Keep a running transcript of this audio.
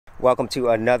Welcome to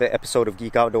another episode of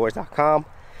GeekOutdoors.com.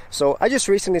 So I just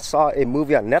recently saw a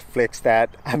movie on Netflix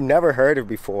that I've never heard of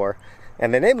before,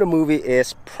 and the name of the movie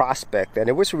is Prospect, and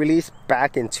it was released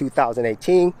back in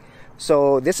 2018.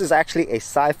 So this is actually a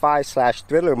sci-fi slash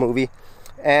thriller movie,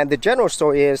 and the general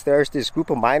story is there's this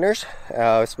group of miners,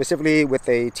 specifically with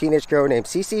a teenage girl named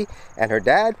Cece and her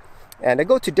dad, and they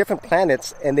go to different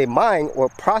planets and they mine or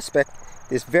prospect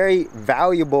this very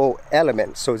valuable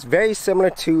element. So it's very similar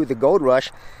to the gold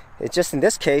rush. It's just in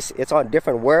this case, it's on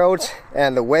different worlds,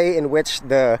 and the way in which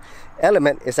the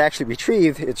element is actually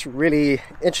retrieved, it's really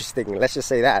interesting, let's just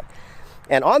say that.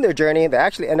 And on their journey, they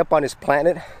actually end up on this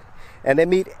planet, and they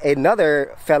meet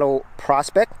another fellow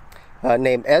prospect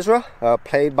named Ezra,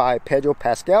 played by Pedro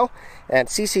Pascal, and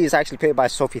Cece is actually played by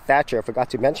Sophie Thatcher. I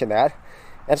forgot to mention that.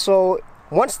 And so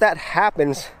once that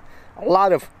happens, a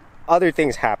lot of other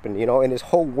things happen, you know, in this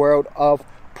whole world of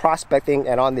prospecting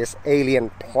and on this alien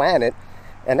planet.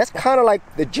 And that's kind of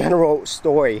like the general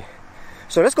story.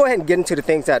 So let's go ahead and get into the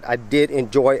things that I did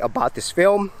enjoy about this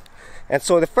film. And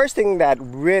so the first thing that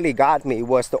really got me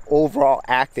was the overall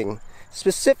acting,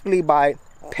 specifically by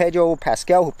Pedro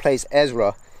Pascal, who plays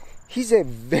Ezra. He's a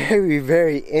very,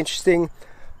 very interesting,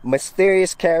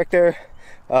 mysterious character,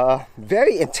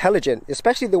 very intelligent,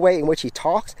 especially the way in which he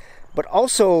talks, but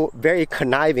also very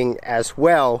conniving as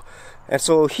well. And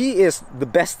so he is the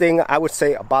best thing I would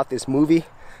say about this movie,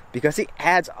 because he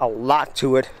adds a lot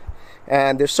to it.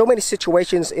 And there's so many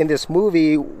situations in this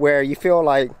movie where you feel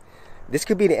like this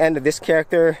could be the end of this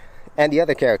character and the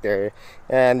other character,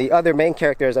 and the other main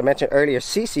character, as I mentioned earlier,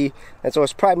 Cece. And so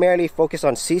it's primarily focused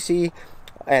on Cece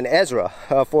and Ezra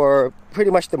for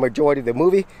pretty much the majority of the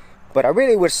movie. But I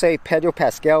really would say Pedro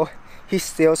Pascal, he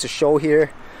steals the show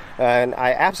here, and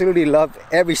I absolutely loved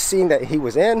every scene that he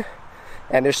was in.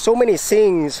 And there's so many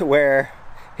scenes where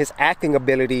his acting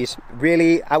abilities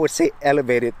really, I would say,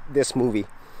 elevated this movie.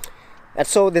 And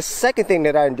so the second thing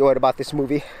that I enjoyed about this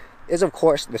movie is, of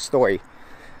course, the story.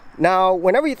 Now,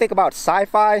 whenever you think about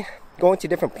sci-fi, going to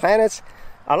different planets,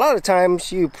 a lot of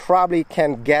times you probably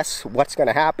can guess what's going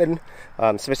to happen.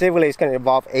 Specifically, it's going to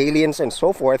involve aliens and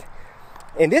so forth.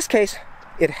 In this case,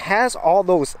 it has all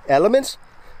those elements,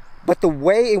 but the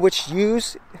way in which it's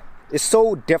used is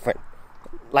so different.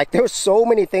 Like, there were so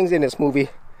many things in this movie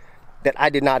that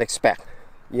I did not expect,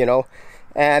 you know.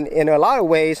 And in a lot of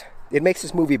ways, it makes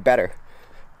this movie better,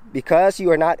 because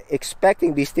you are not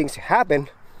expecting these things to happen,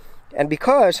 and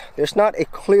because there's not a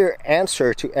clear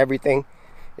answer to everything.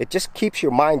 It just keeps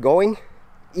your mind going,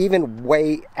 even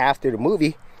way after the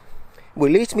movie.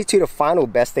 Which leads me to the final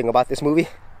best thing about this movie,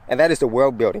 and that is the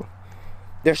world building.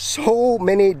 There's so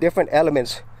many different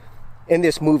elements in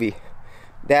this movie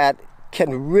that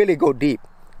can really go deep.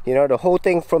 You know, the whole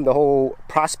thing from the whole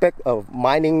prospect of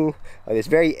mining this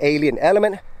very alien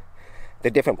element, the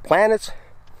different planets,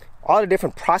 all the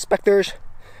different prospectors,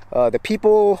 the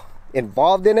people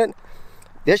involved in it.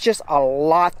 There's just a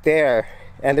lot there.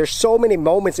 And there's so many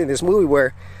moments in this movie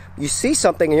where you see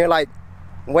something and you're like,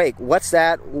 wait, what's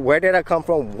that? Where did that come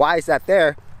from? Why is that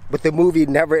there? But the movie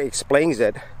never explains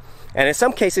it. And in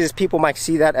some cases, people might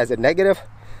see that as a negative,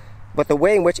 but the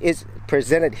way in which it's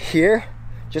presented here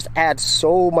just adds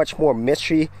so much more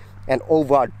mystery and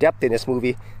overall depth in this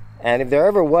movie. And if there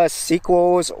ever was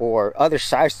sequels or other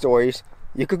side stories,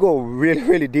 you could go really,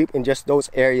 really deep in just those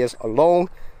areas alone.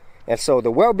 And so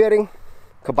the world building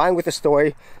combined with the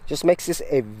story just makes this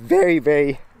a very,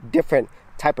 very different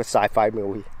type of sci-fi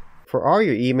movie. For all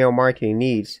your email marketing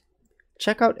needs,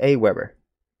 check out Aweber,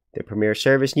 the premier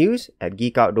service news at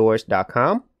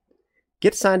GeekOutdoors.com.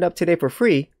 Get signed up today for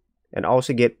free, and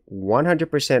also get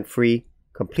 100% free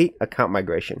complete account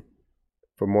migration.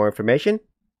 For more information,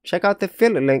 check out the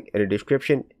affiliate link in the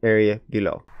description area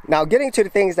below. Now, getting to the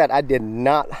things that I did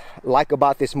not like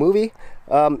about this movie,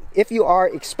 if you are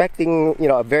expecting, you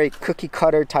know, a very cookie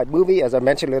cutter type movie, as I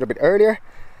mentioned a little bit earlier,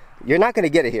 you're not going to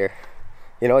get it here.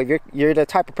 You know, if you're the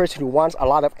type of person who wants a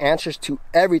lot of answers to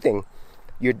everything,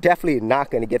 you're definitely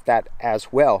not going to get that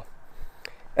as well.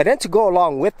 And then to go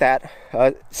along with that,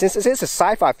 since this is a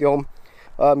sci-fi film,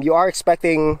 you are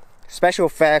expecting special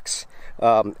effects,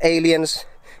 aliens,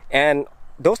 and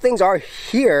those things are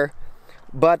here,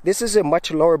 but this is a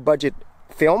much lower budget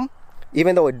film,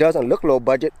 even though it doesn't look low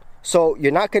budget. So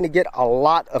you're not going to get a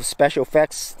lot of special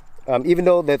effects, even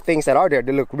though the things that are there,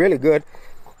 they look really good.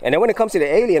 And then when it comes to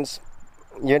the aliens,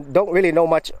 you don't really know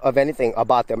much of anything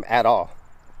about them at all,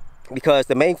 because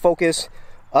the main focus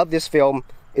of this film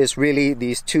is really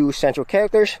these two central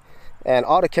characters and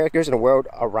all the characters in the world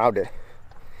around it.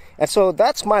 And so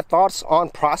that's my thoughts on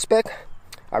Prospect.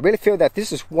 I really feel that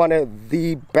this is one of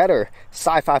the better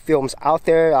sci-fi films out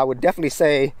there. I would definitely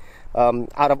say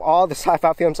Out of all the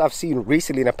sci-fi films I've seen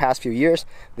recently in the past few years,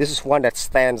 this is one that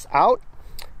stands out.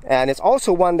 And it's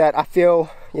also one that I feel,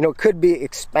 could be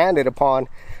expanded upon.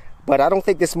 But I don't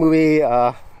think this movie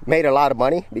made a lot of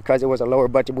money because it was a lower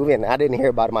budget movie and I didn't hear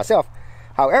about it myself.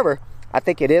 However, I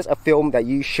think it is a film that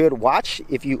you should watch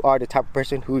if you are the type of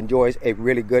person who enjoys a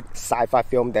really good sci-fi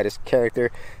film that is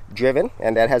character driven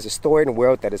and that has a story and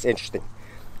world that is interesting.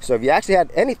 So if you actually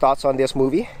had any thoughts on this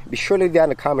movie, be sure to leave that in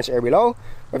the comments area below.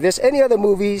 Or if there's any other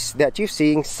movies that you've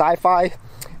seen sci-fi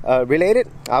related,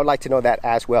 I would like to know that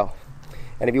as well.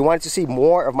 And if you wanted to see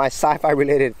more of my sci-fi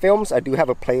related films, I do have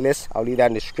a playlist. I'll leave that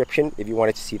in the description if you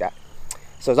wanted to see that.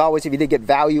 So as always, if you did get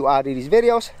value out of these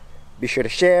videos, be sure to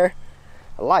share,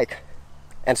 like,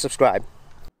 and subscribe.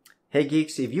 Hey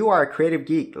geeks, if you are a creative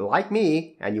geek like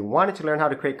me and you wanted to learn how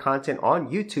to create content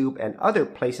on YouTube and other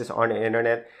places on the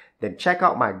internet, then check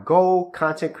out my Go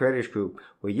Content Creators group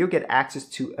where you get access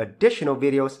to additional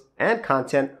videos and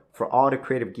content for all the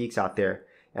creative geeks out there.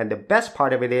 And the best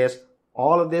part of it is,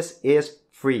 all of this is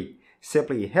free.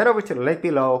 Simply head over to the link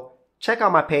below, check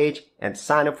out my page, and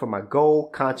sign up for my Go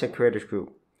Content Creators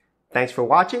group. Thanks for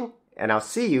watching, and I'll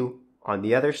see you on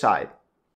the other side.